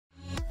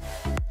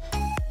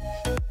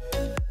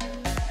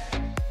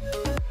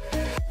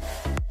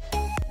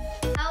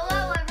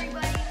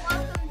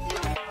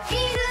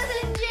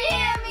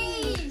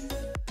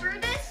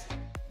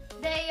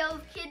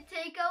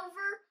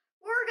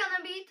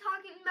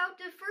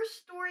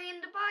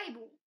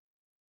Bible.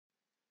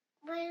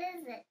 What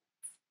is it?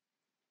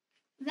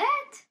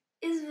 That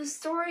is the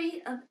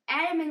story of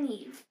Adam and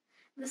Eve.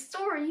 The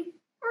story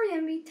we're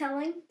going to be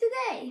telling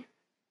today.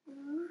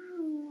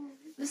 Ooh.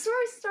 The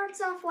story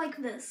starts off like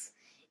this.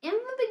 In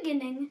the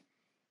beginning,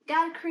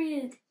 God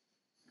created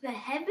the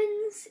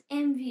heavens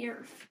and the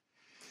earth.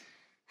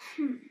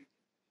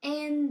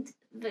 And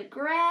the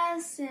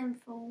grass and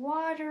the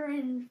water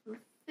and the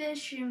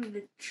fish and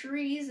the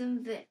trees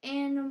and the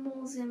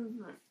animals and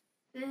the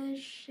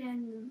fish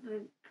and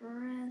the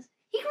grass.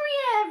 He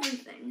created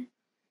everything.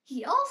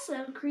 He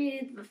also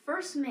created the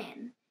first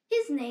man.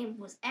 His name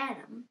was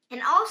Adam.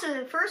 And also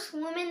the first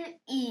woman,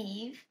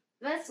 Eve.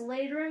 That's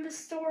later in the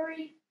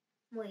story.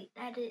 Wait,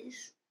 that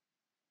is...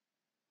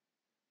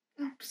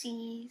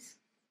 Oopsies.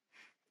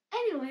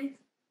 Anyways,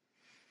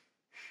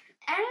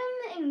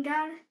 Adam and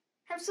God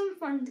have some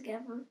fun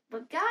together,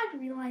 but God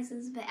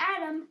realizes that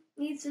Adam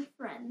needs a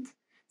friend.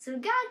 So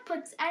God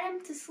puts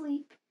Adam to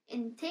sleep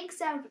and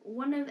takes out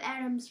one of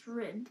Adam's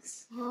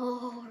ribs.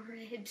 Oh,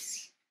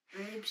 ribs.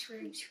 Ribs.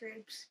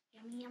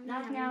 Yummy, yummy,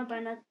 Not yummy. now,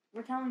 but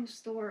we're telling a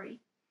story.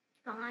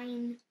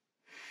 Fine.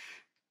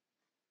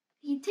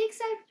 He takes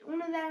out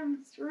one of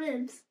Adam's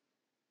ribs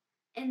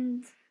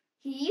and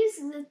he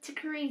uses it to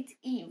create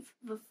Eve,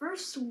 the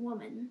first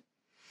woman.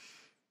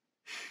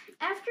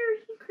 After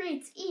he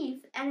creates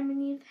Eve, Adam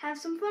and Eve have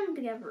some fun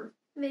together.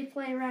 They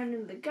play around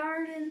in the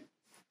garden,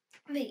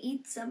 they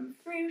eat some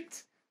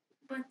fruit,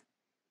 but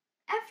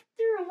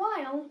after a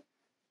while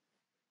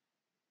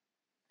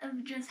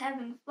of just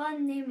having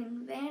fun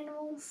naming the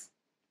animals,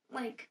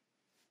 like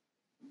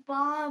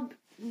Bob,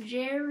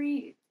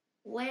 Jerry,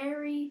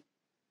 Larry,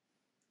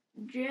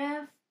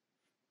 Jeff,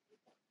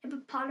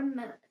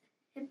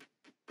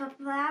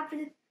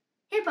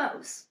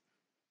 hippos.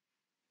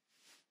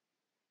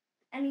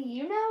 Any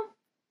you know?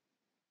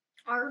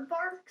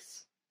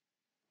 Aardvarks?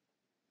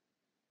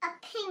 A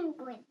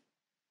penguin.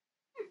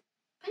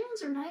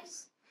 Penguins are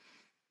nice.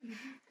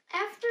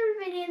 After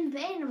they named the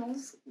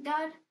animals,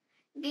 God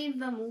gave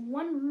them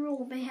one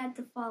rule they had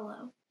to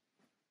follow.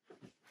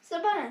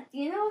 Sabana, do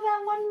you know what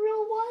that one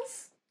rule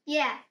was?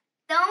 Yeah.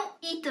 Don't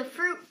eat the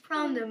fruit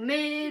from the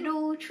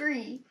middle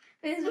tree.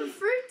 Because the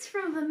fruits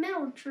from the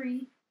middle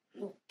tree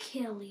will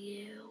kill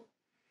you.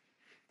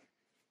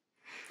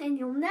 And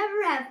you'll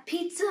never have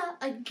pizza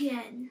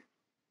again.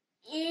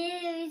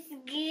 Ew,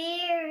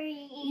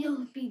 scary.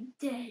 You'll be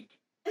dead.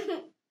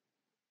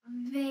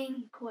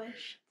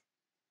 Vanquished.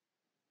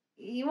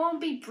 You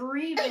won't be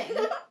breathing.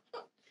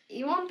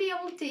 You won't be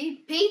able to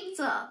eat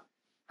pizza.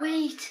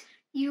 Wait,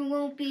 you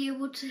won't be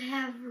able to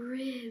have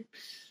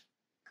ribs.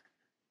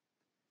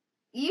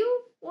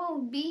 You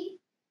will be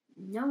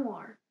no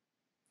more.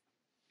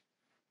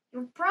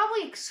 You'll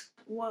probably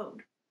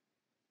explode.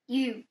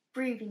 You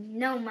breathing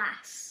no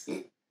mass.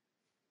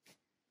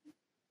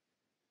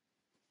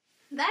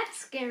 That's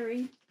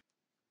scary.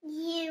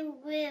 You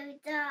will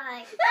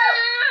die.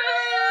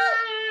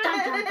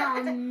 Dun, dun,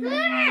 dun.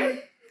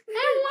 I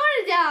don't want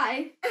to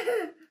die.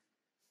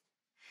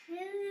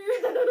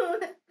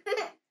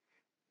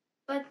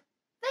 But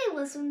they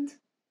listened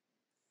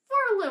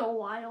for a little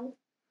while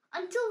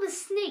until the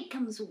snake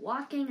comes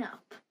walking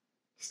up.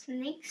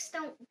 Snakes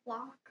don't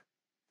walk.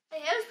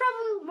 It was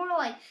probably more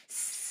like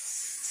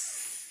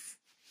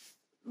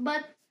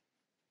but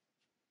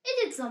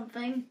it did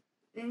something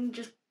and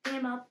just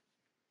came up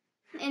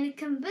and it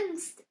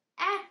convinced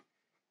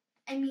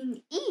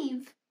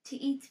Eve to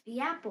eat the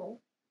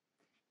apple.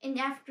 And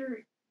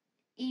after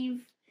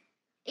Eve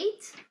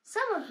ate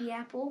some of the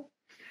apple,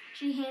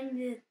 she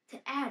handed it to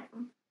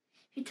Adam.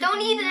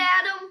 Don't eat it,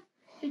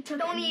 Adam.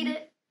 Don't eat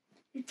it.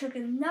 He took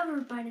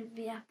another bite of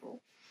the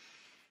apple.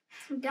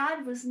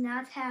 God was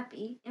not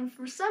happy, and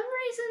for some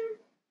reason,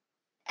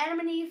 Adam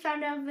and Eve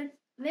found out that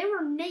they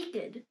were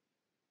naked.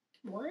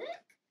 What?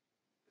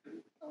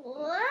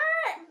 What?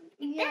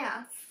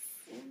 Yeah.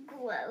 That's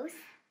gross.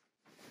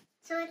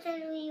 So what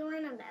did we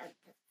learn about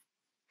this?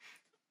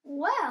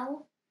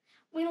 Well,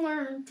 we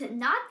learned to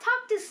not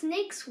talk to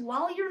snakes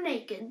while you're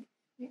naked.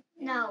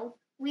 No,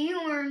 we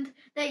learned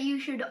that you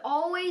should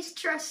always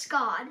trust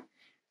God,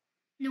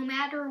 no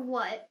matter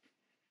what.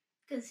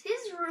 Because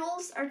his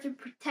rules are to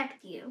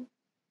protect you.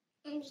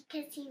 And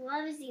because he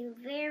loves you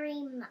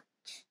very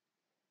much.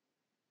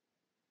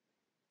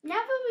 Now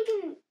that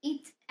we can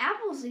eat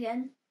apples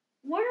again,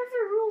 what are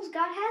the rules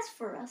God has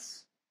for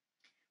us?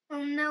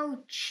 Well,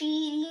 no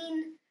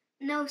cheating,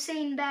 no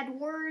saying bad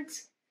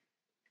words,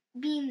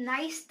 being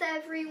nice to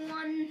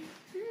everyone.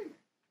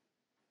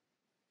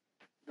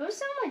 Those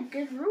sound like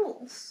good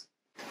rules.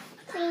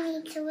 We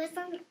need to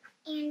listen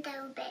and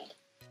obey.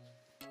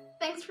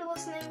 Thanks for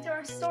listening to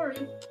our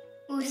story.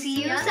 We'll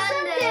see you on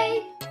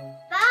Sunday.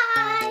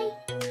 Bye!